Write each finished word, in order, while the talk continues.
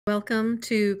Welcome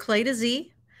to Clay to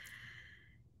Z.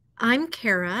 I'm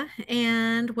Cara,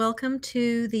 and welcome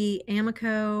to the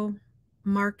AMACO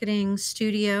Marketing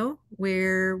Studio,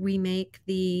 where we make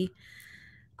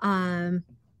um,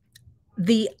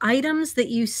 the items that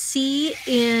you see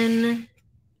in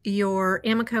your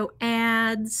AMACO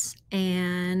ads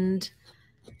and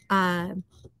uh,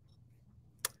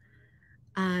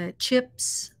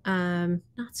 chips, not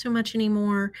so much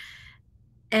anymore,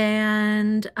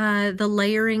 and the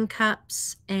layering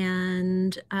cups,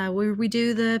 and where we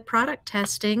do the product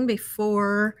testing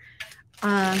before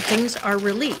things are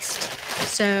released.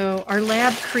 So our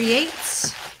lab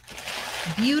creates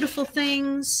beautiful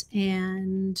things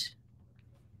and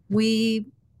we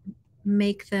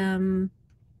make them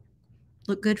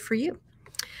look good for you.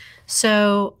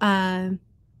 So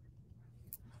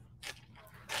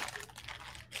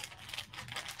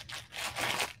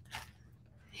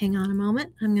hang on a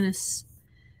moment. I'm going to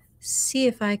see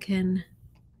if I can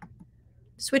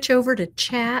switch over to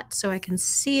chat so I can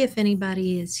see if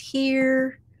anybody is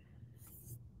here.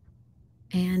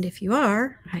 And if you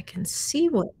are, I can see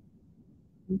what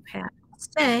you have to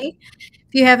say.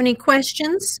 If you have any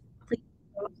questions, please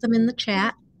drop them in the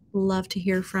chat. Love to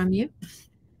hear from you.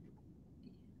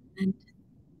 And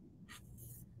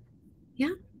yeah,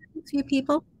 a few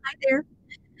people. Hi there.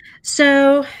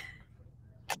 So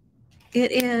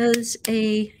it is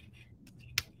a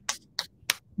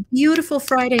beautiful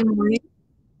Friday morning,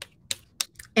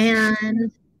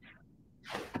 and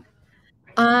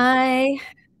I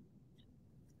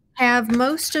have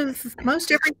most everything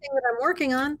that I'm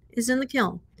working on is in the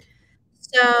kiln.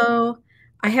 So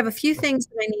I have a few things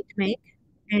that I need to make,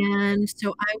 and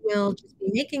so I will just be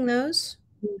making those.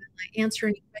 When I answer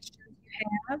any questions you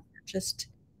have, just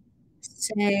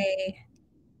say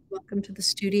welcome to the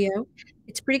studio.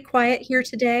 It's pretty quiet here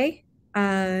today.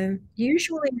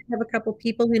 Usually I have a couple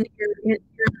people here in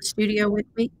the studio with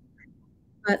me,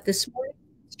 but this morning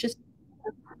it's just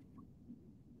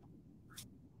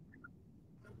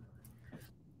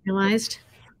realized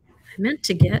I meant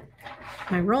to get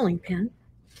my rolling pin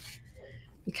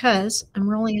because I'm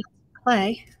rolling out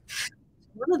clay.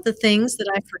 One of the things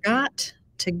that I forgot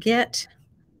to get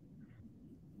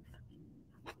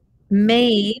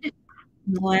made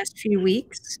in the last few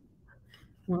weeks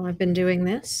while I've been doing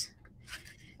this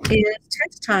is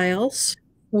textiles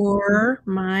for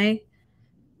my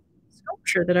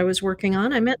sculpture that I was working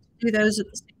on. I meant to do those at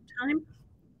the same time.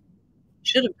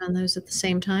 Should have done those at the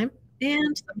same time,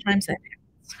 and sometimes that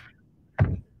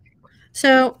happens.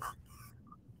 So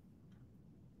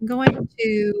I'm going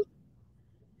to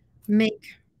make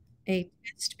a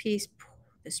test piece.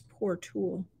 This poor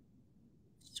tool,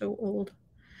 so old.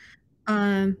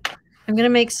 I'm going to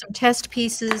make some test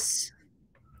pieces.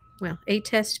 Well, a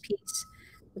test piece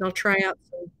that I'll try out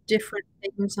some different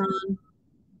things on.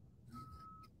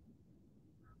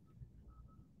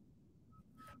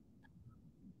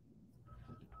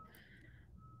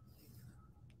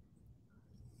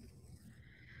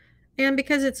 And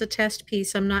because it's a test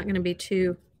piece, I'm not going to be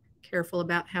too careful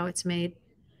about how it's made.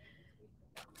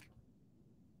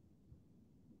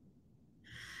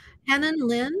 Hannah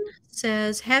Lynn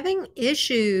says, having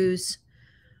issues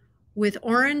with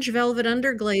orange velvet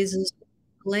underglazes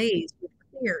glaze with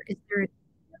clear. Is there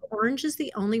orange is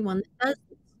the only one that does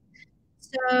this?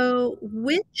 So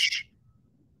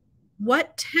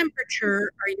what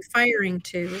temperature are you firing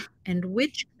to, and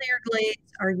which clear glaze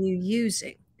are you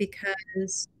using?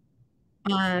 Because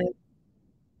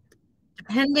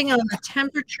depending on the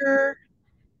temperature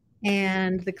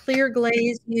and the clear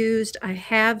glaze used, I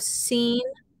have seen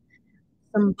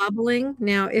some bubbling.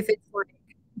 Now, if it's like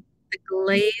the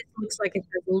glaze looks like it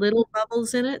has little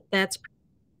bubbles in it, that's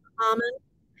common.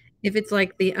 If it's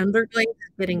like the underglaze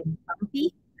is getting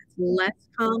bumpy, it's less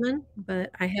common,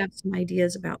 but I have some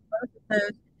ideas about both of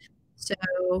those. So,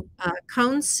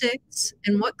 cone 6,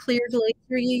 and what clear glaze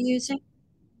are you using?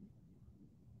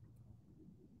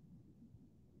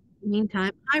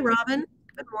 Meantime, hi, Robin.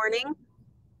 Good morning.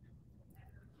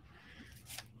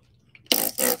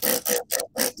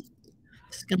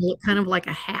 It's going to look kind of like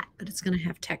a hat, but it's going to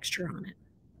have texture on it.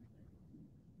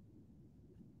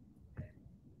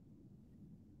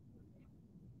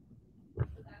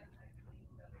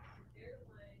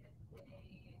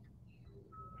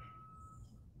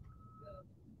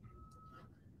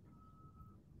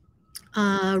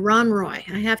 Ron Roy,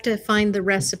 I have to find the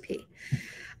recipe.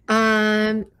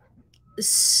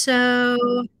 So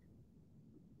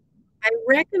I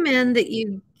recommend that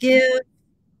you give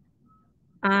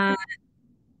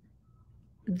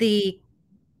the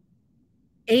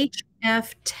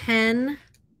HF10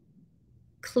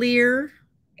 clear,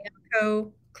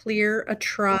 AMACO Clear a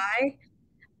try.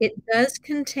 It does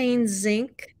contain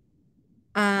zinc,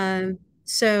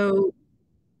 so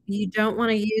you don't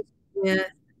wanna use it with,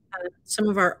 some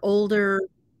of our older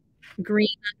green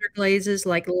underglazes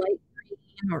like light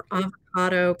green or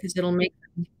avocado because 'cause it'll make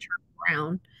them turn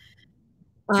brown.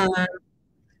 Uh,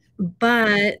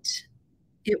 but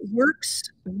it works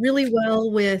really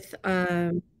well with,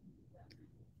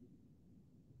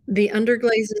 the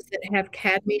underglazes that have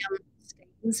cadmium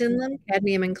stains in them,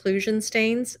 cadmium inclusion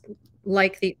stains,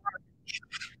 like the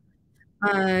orange.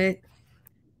 Uh,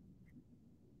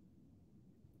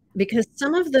 because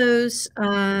some of those,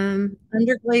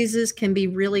 underglazes can be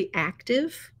really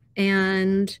active,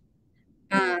 and,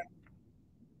 uh,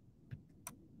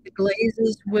 the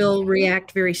glazes will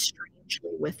react very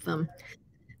strangely with them.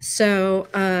 So,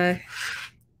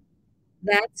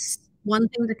 that's one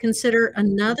thing to consider.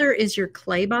 Another is your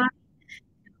clay body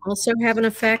also have an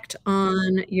effect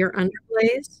on your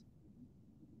underglaze,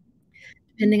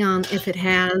 depending on if it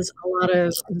has a lot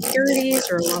of impurities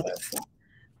or a lot of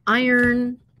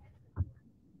iron.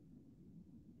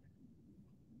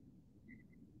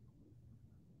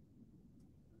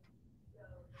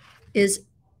 Is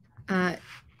uh,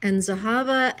 and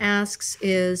Zahava asks,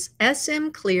 is SM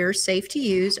Clear safe to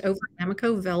use over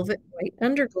AMACO Velvet White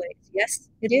Underglaze? Yes,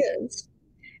 it is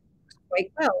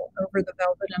quite well over the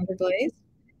velvet underglaze.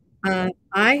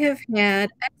 I have had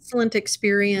excellent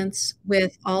experience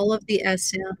with all of the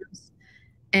SMs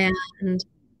and the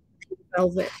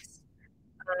velvets.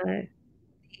 Uh,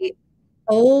 the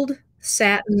old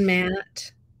satin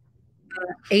matte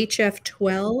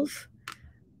HF12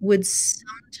 would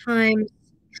sometimes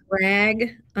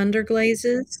drag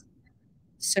underglazes,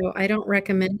 so I don't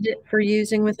recommend it for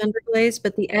using with underglaze,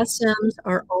 but the SMs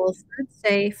are all food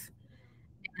safe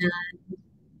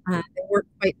and they work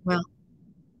quite well.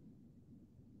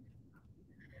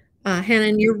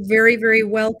 Hannon, you're very, very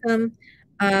welcome.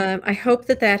 I hope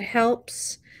that that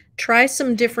helps. Try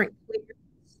some different clear,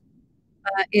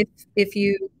 if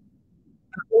you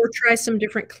or try some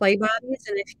different clay bodies,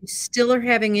 and if you still are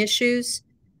having issues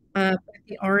with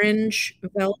the orange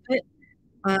velvet,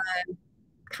 uh,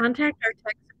 contact our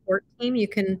tech support team. You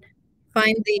can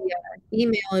find the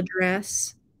email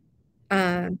address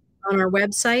on our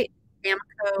website,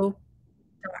 amaco.com,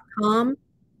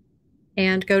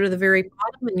 and go to the very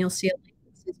bottom, and you'll see a link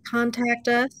that says contact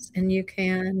us, and you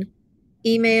can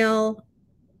email,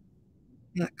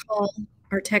 call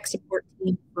our tech support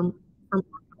team from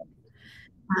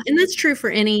and that's true for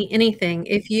anything.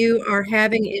 If you are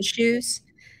having issues,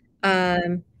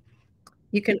 um,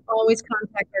 you can always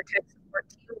contact our tech support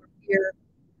team. We're here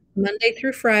Monday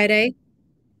through Friday.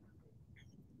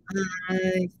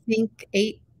 I think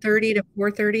 8:30 to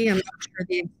 4:30. I'm not sure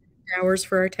the exact hours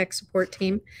for our tech support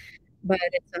team, but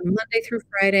it's a Monday through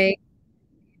Friday.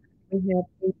 We have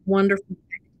a wonderful.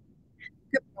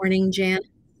 Good morning, Jan.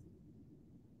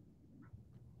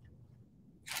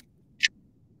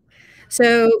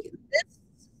 So this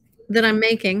that I'm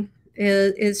making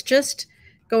is just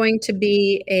going to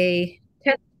be a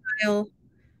test file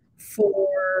for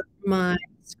my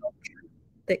sculpture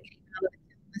that came out of the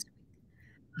kiln this week.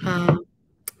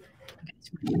 You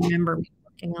guys might remember me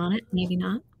working on it, maybe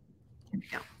not. There we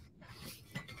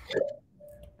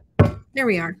go. There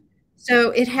we are.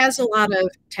 So it has a lot of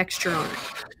texture on it.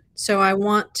 So I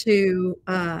want to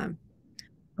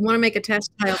make a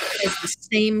test tile that has the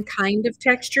same kind of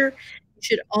texture. You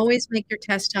should always make your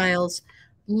test tiles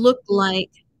look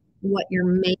like what you're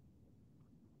making.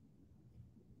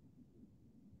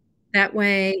 That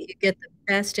way you get the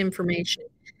best information.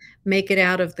 Make it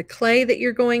out of the clay that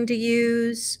you're going to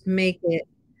use. Make it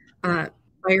fire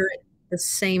it the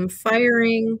same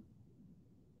firing,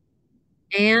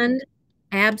 and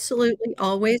absolutely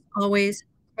always, always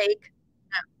take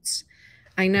notes.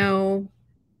 I know,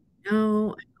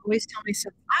 no, I always tell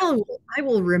myself, I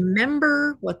will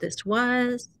remember what this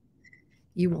was.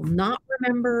 You will not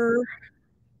remember.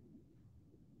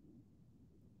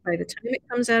 By the time it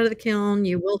comes out of the kiln,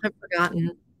 you will have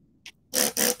forgotten.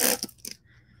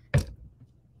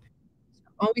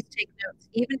 Always take notes,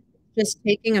 even if it's just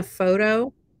taking a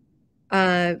photo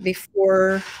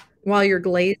before, while you're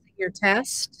glazing your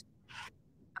test,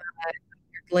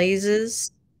 your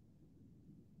glazes.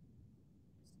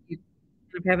 You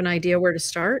kind of have an idea where to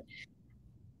start.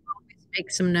 Always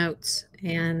make some notes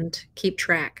and keep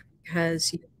track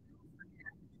because you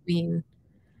between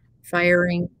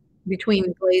firing,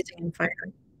 between glazing and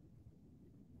firing,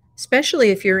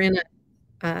 especially if you're in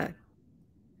a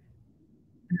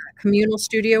communal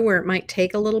studio where it might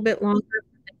take a little bit longer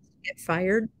for things to get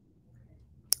fired.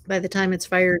 By the time it's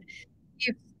fired,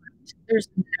 you've, there's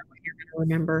no way you're going to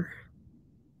remember.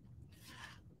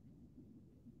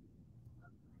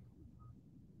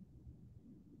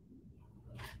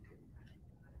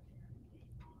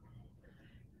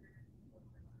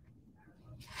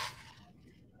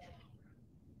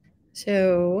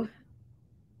 So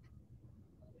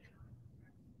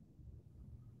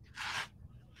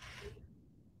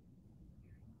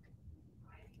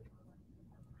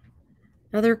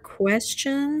other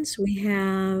questions? We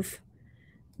have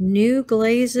new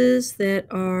glazes that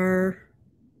are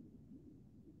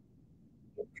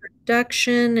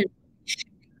production and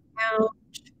shipping out.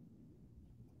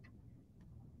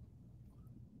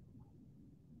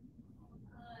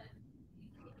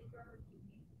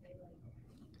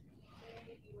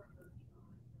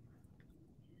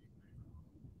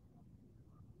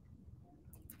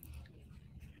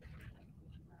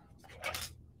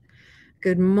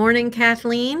 Good morning,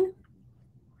 Kathleen.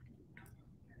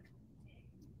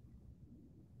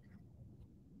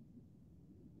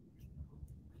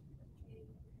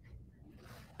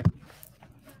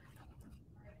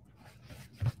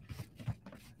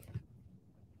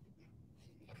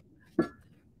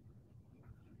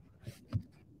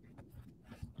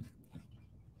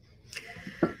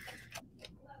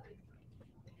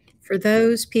 For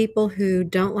those people who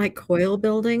don't like coil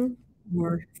building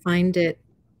or find it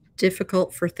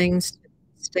difficult for things to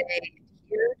stay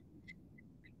here,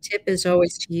 tip is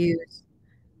always to use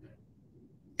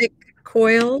thick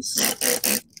coils.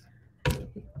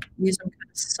 Use them kind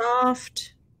of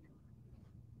soft.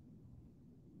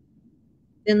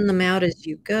 Thin them out as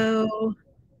you go.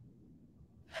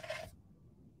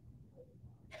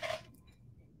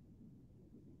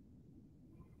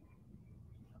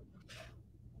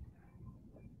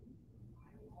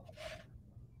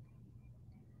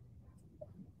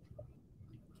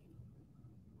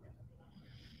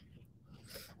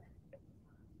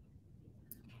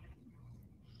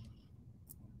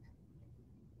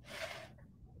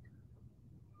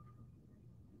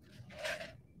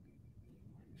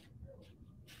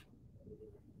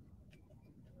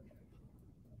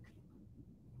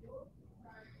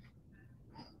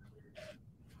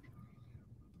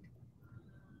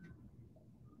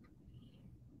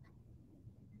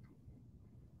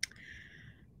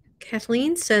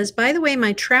 Kathleen says, by the way,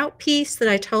 my trout piece that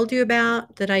I told you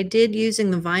about that I did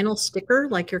using the vinyl sticker,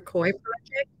 like your koi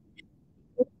project,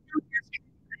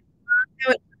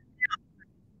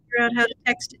 figure out how to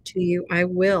text it to you. I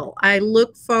will. I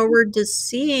look forward to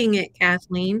seeing it,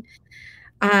 Kathleen.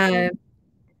 Uh,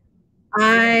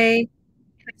 I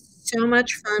had so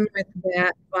much fun with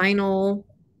that vinyl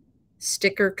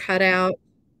sticker cutout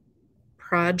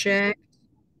project.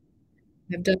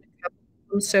 I've done a couple of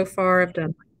them so far. I've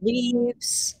done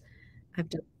leaves. I've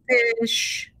done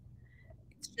fish.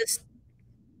 It's just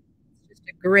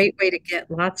a great way to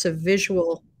get lots of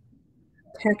visual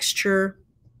texture.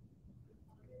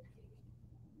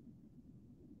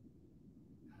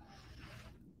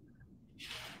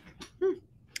 Hmm,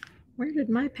 where did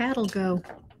my paddle go?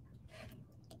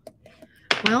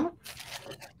 Well,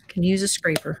 I can use a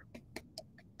scraper.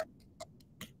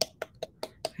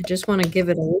 I just want to give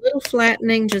it a little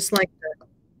flattening, just like the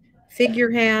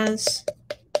figure has.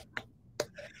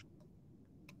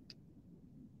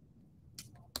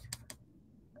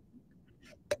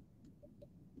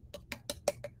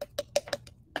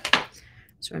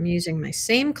 So I'm using my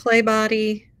same clay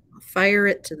body. I'll fire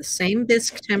it to the same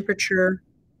bisque temperature.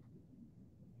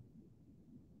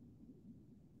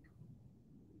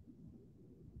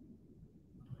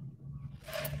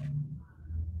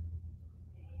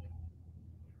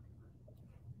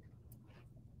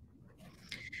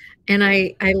 And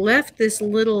I left this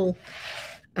little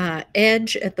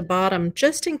edge at the bottom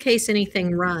just in case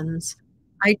anything runs.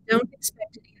 I don't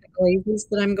expect any of the glazes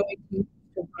that I'm going to use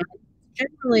to run.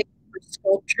 Generally, for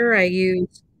sculpture, I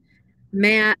use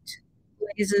matte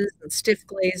glazes and stiff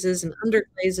glazes and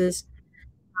underglazes.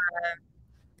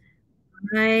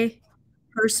 I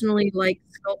personally like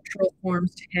sculptural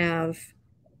forms to have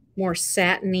more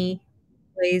satiny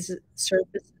glaze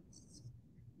surfaces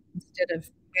instead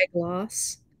of high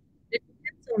gloss. It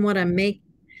depends on what I'm making.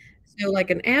 So, like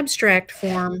an abstract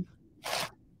form,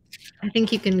 I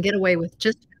think you can get away with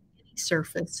just about any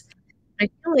surface. I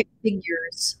feel like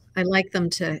figures, I like them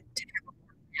to have a more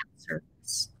matte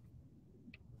surface.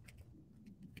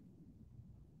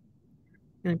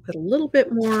 And I put a little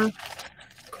bit more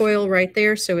coil right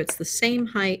there so it's the same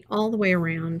height all the way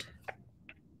around.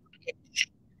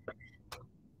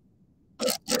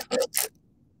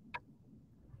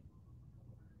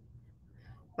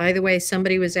 By the way,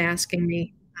 somebody was asking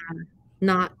me,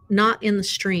 not in the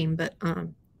stream, but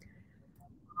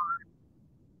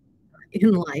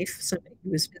in life, somebody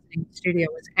who was visiting the studio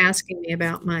was asking me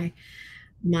about my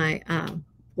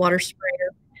water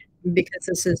sprayer because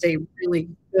this is a really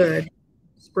good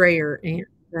sprayer and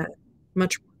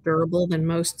much more durable than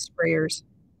most sprayers.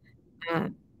 Uh,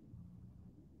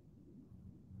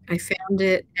 I found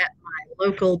it at my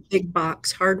local big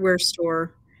box hardware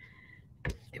store.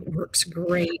 It works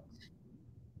great.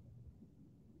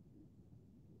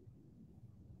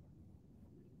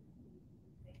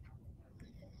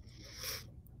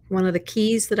 One of the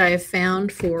keys that I have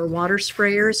found for water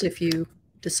sprayers, if you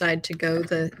decide to go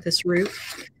this route,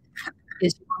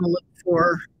 is you want to look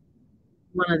for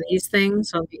one of these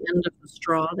things on the end of the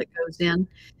straw that goes in.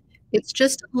 It's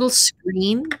just a little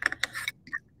screen,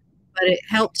 but it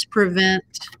helps prevent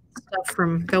stuff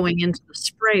from going into the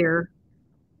sprayer,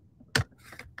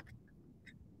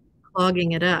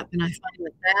 clogging it up. And I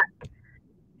find that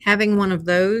having one of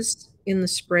those in the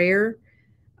sprayer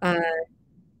uh,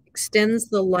 extends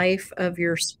the life of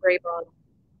your spray bottle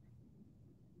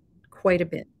quite a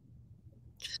bit.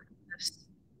 Just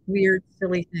weird,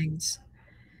 silly things.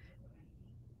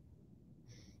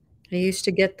 I used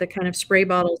to get the kind of spray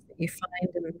bottles that you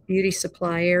find in beauty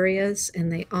supply areas,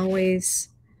 and they always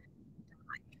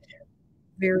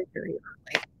very, very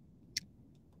early.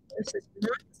 This is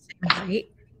not the same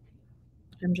height.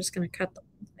 I'm just going to cut the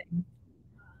whole thing,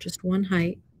 just one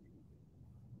height.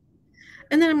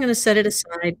 And then I'm going to set it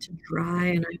aside to dry,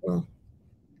 and I will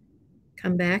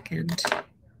come back, and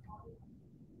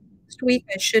next week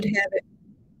I should have it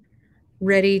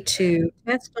ready to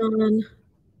test on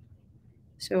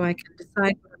so I can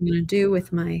decide what I'm going to do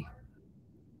with my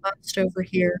bust over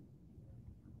here.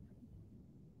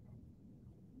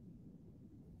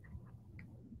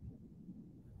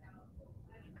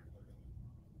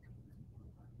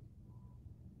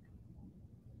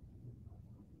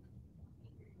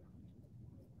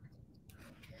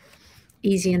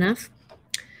 Easy enough.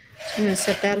 So I'm going to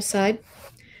set that aside.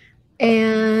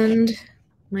 And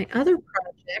my other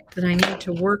project that I need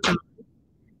to work on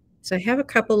is I have a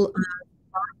couple of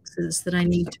boxes that I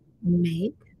need to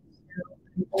make. So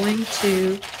I'm going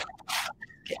to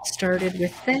get started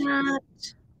with that.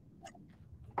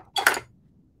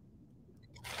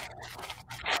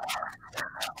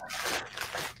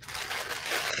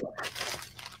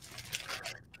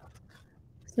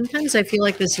 Sometimes I feel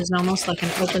like this is almost like an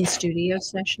open studio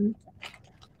session.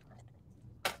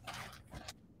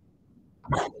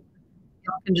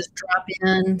 Y'all can just drop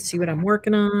in, see what I'm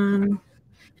working on,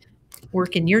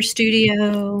 work in your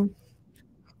studio.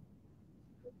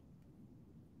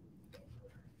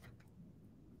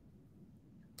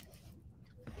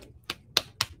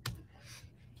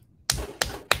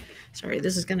 Sorry,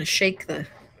 this is going to shake the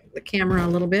camera a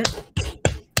little bit.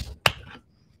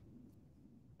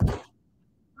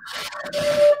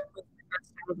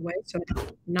 Out of the way so I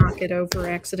don't knock it over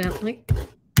accidentally.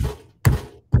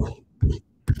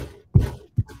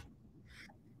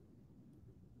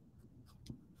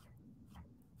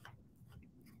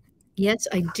 Yes,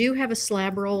 I do have a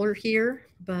slab roller here,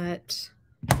 but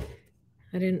I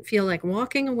didn't feel like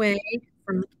walking away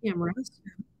from the camera. So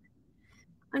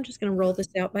I'm just going to roll this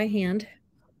out by hand.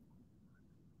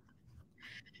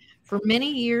 For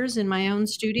many years in my own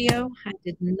studio, I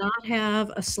did not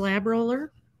have a slab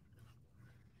roller.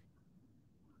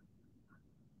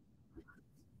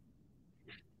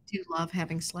 I do love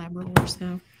having slab rollers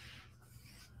though.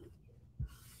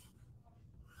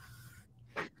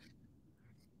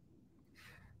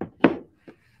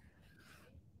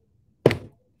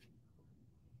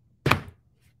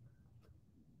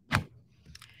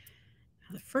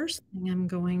 The first thing I'm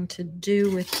going to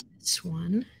do with this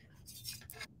one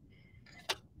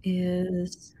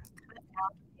is cut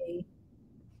out a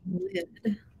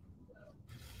lid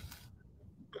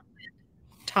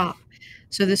top.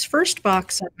 So this first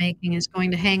box I'm making is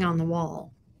going to hang on the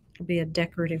wall. It'll be a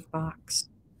decorative box.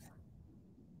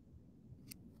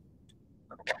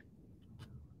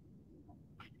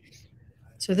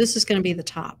 So this is going to be the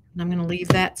top. And I'm going to leave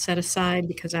that set aside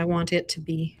because I want it to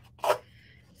be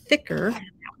thicker. That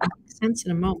will make sense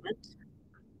in a moment.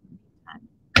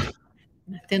 I'm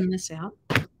going to thin this out.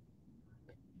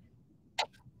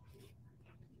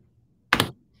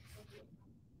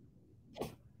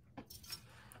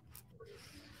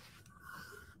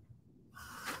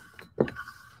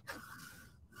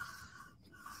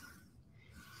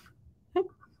 Oh.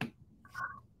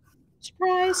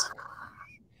 Surprise.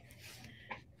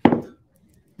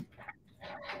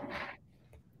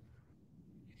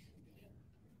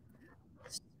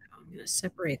 So I'm going to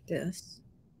separate this.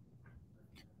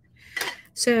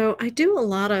 So I do a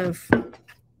lot of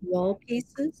wall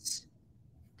pieces.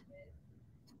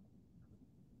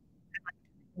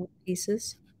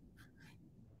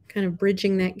 Kind of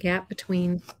bridging that gap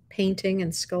between painting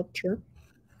and sculpture.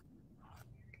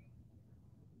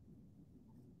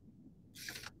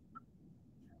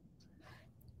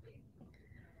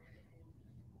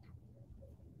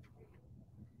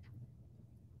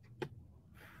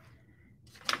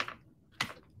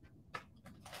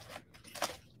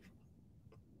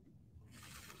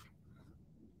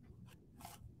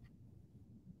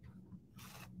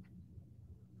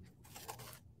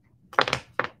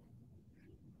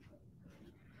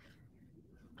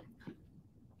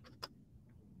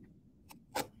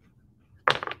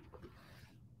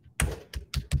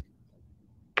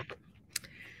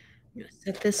 I'm going to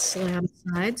set this slab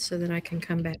aside so that I can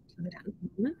come back to that in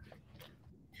a moment.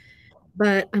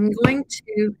 But I'm going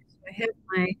to, I have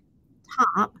my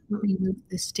top. Let me move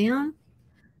this down.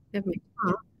 I have my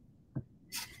top.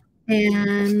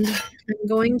 And I'm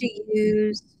going to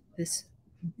use this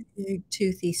big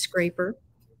toothy scraper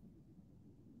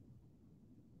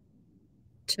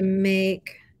to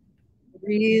make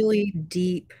really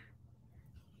deep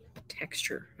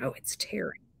texture. Oh, it's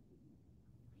tearing.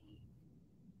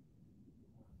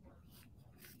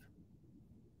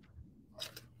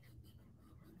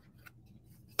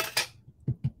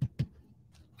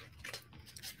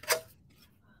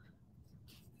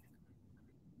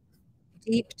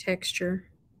 Deep texture.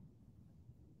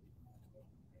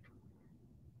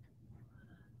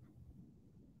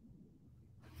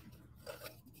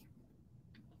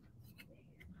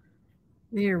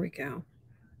 There we go.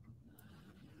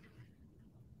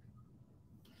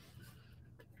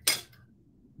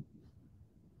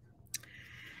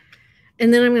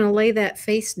 And then I'm going to lay that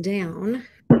face down.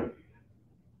 I'm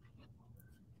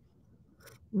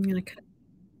going to cut.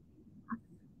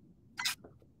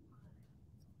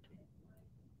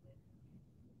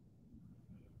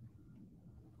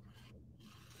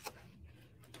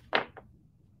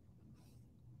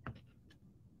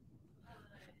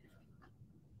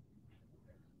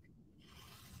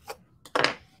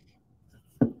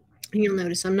 You'll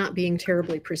notice I'm not being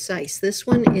terribly precise. This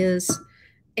one is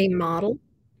a model.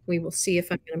 We will see if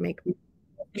I'm going to make.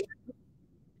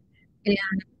 And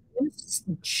just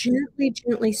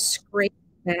gently scrape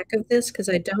the back of this because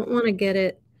I don't want to get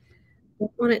it. I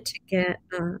don't want it to get.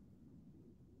 I don't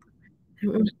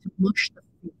want it to mush the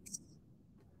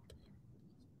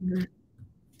face.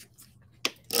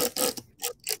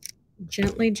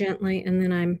 Gently, and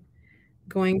then I'm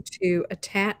going to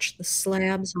attach the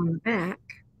slabs on the back.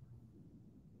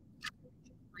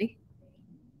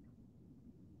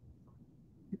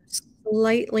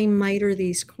 Slightly miter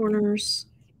these corners,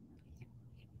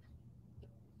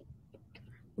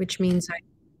 which means I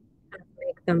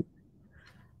make them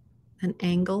an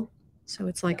angle. So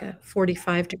it's like a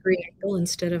 45-degree angle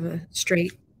instead of a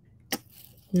straight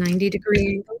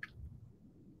 90-degree angle.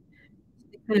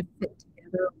 They kind of fit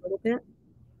together a little bit.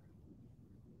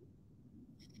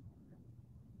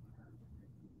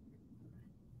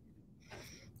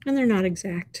 And they're not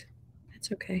exact.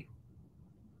 That's okay.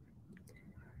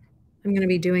 I'm going to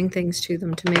be doing things to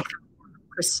them to make them more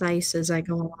precise as I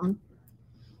go along.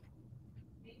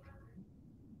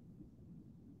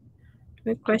 Do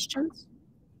we have questions?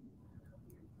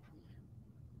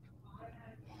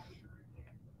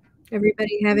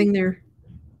 Everybody having their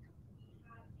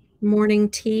morning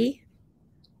tea?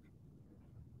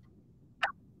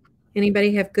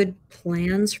 Anybody have good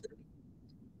plans for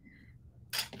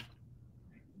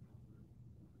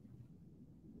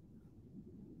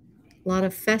a lot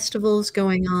of festivals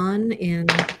going on in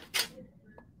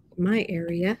my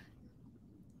area.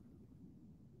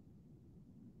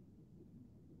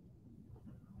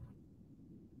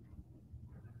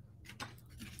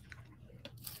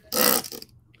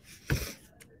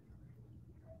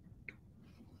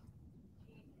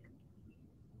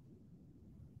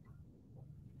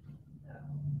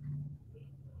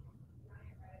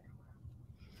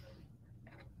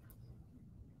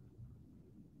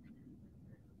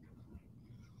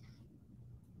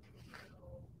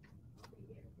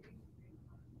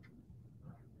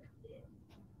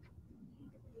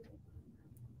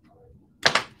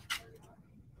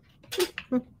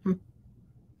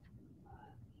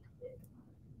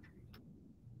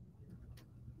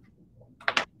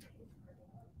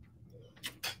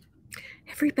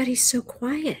 Everybody's so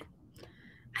quiet.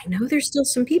 I know there's still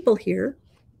some people here.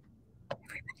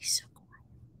 Everybody's so quiet.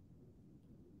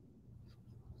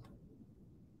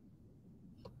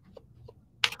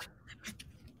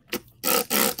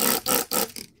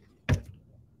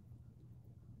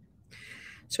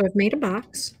 So I've made a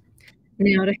box.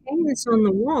 Now to hang this on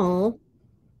the wall,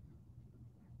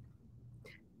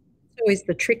 it's always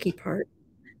the tricky part.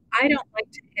 I don't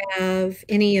like to have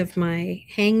any of my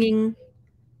hanging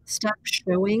stuff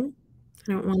showing.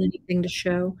 I don't want anything to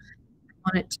show. I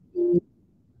want it to be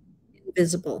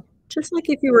invisible. Just like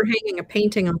if you were hanging a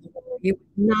painting on the wall, you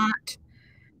would not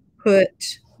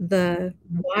put the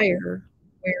wire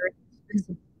where it's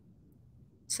visible.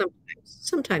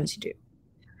 Sometimes you do,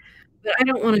 but I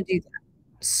don't want to do that.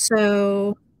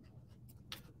 So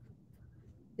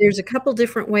there's a couple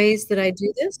different ways that I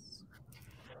do this.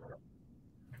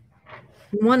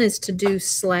 One is to do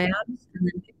slabs and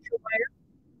then picture wire.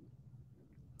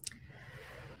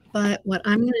 But what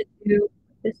I'm going to do,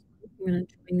 I'm going to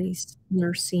join these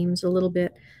inner seams a little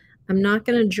bit. I'm not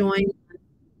going to join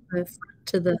the front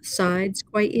to the sides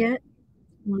quite yet.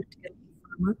 I want it to get a little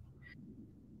firmer.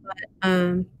 But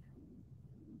I'm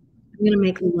gonna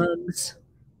make lugs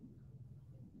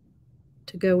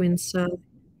to go inside.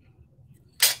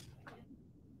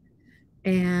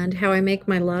 And how I make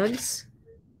my lugs,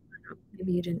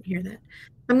 maybe you didn't hear that.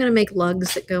 I'm gonna make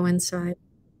lugs that go inside.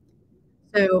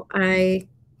 So I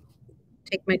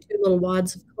take my 2 little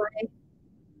wads of clay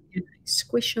and I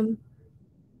squish them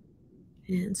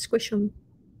and squish them.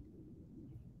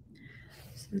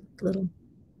 So little.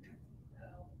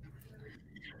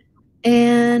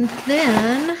 And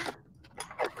then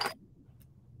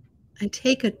I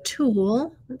take a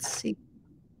tool. Let's see.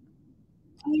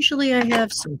 Usually I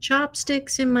have some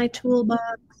chopsticks in my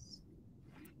toolbox.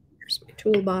 Here's my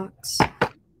toolbox.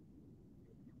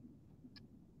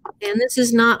 And this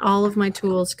is not all of my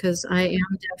tools because I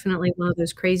am definitely one of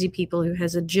those crazy people who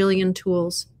has a jillion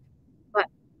tools. But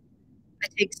I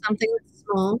take something that's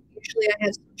small. Usually I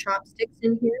have some chopsticks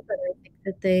in here, but I think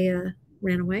that they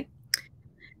ran away.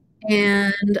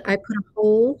 And I put a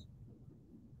hole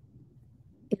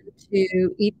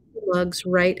into each of the lugs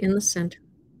right in the center.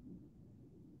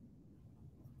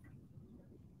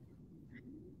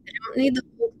 I don't need the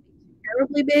hole to be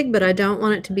terribly big, but I don't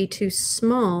want it to be too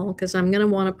small because I'm going to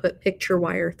want to put picture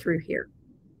wire through here.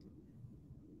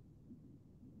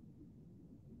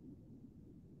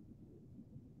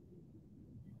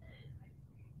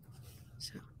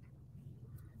 So,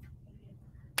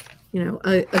 you know,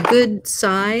 a good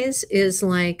size is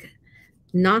like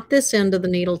not this end of the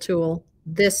needle tool,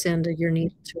 this end of your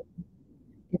needle tool.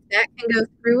 If that can go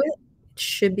through it, it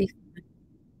should be fine.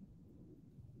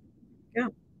 Yeah.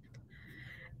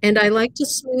 And I like to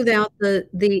smooth out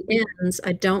the ends.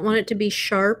 I don't want it to be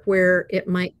sharp where it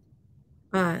might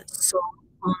saw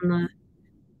on the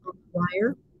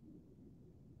wire.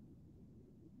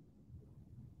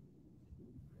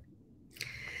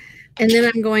 And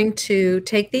then I'm going to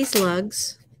take these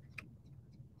lugs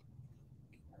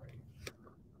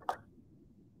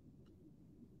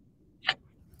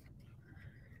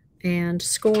and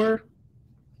score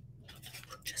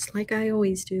just like I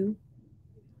always do.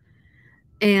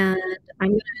 And I'm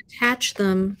going to attach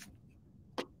them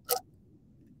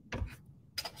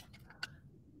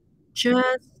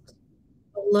just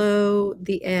below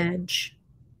the edge,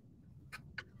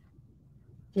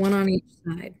 one on each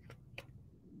side,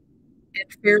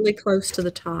 and fairly close to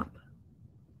the top,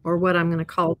 or what I'm going to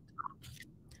call the top.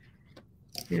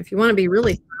 And if you want to be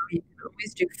really thorough, you can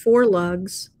always do 4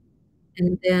 lugs,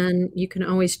 and then you can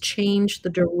always change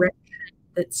the direction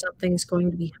that something's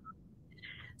going to be hung.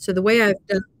 So the way I've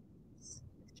done this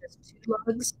is just 2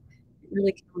 lugs. It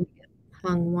really can only get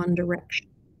hung one direction.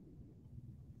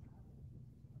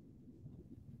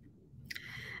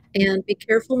 And be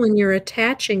careful when you're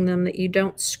attaching them that you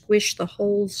don't squish the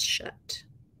holes shut.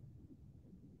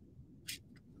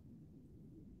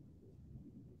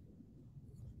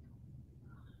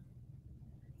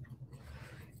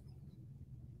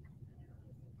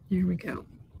 There we go.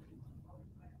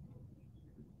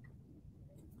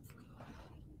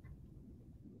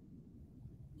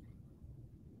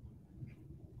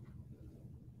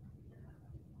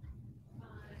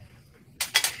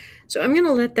 So I'm going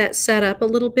to let that set up a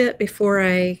little bit before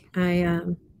I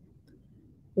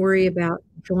worry about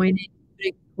joining,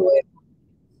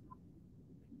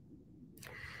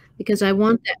 because I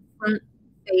want that front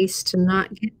face to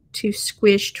not get too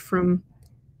squished from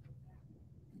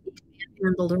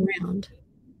handled around.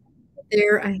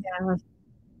 There I have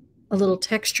a little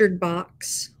textured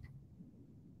box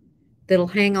that'll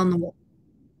hang on the wall.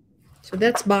 So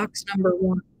that's box number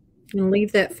 1. I'm going to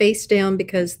leave that face down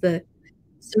because the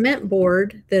cement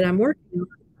board that I'm working on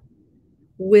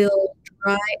will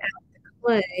dry out the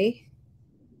clay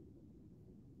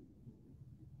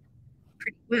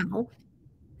pretty well.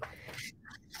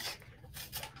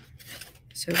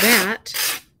 So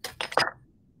that,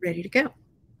 ready to go.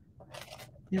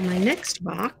 Now my next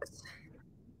box,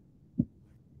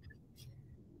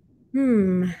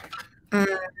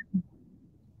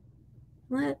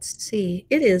 let's see,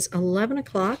 it is 11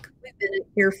 o'clock. We've been in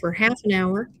here for half an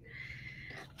hour.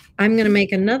 I'm going to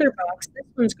make another box. This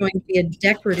one's going to be a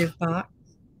decorative box.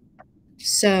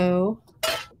 So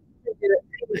I'm going to do it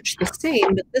pretty much the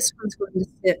same, but this one's going to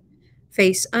sit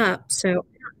face up, so I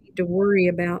don't need to worry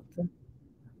about the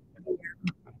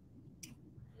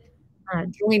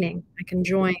joining. I can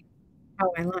join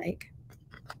how I like.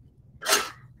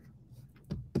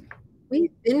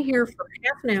 We've been here for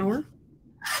half an hour.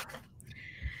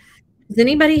 Does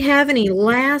anybody have any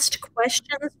last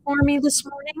questions for me this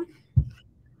morning?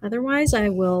 Otherwise, I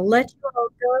will let you all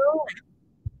go.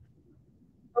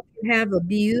 Hope you have a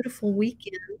beautiful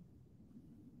weekend.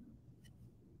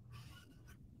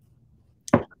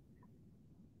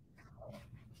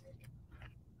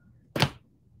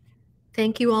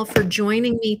 Thank you all for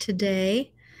joining me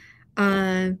today.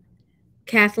 Uh,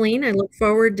 Kathleen, I look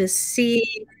forward to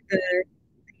seeing the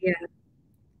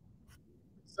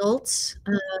results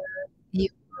of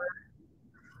your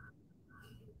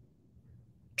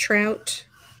trout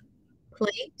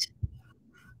plate,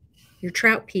 your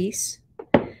trout piece.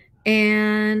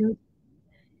 And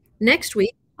next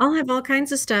week, I'll have all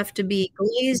kinds of stuff to be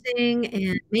glazing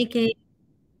and making,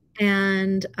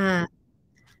 and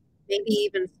maybe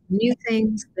even some new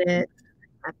things that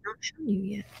I've not shown you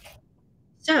yet.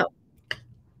 So,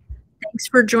 thanks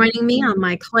for joining me on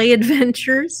my clay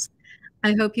adventures.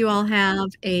 I hope you all have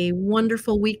a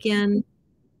wonderful weekend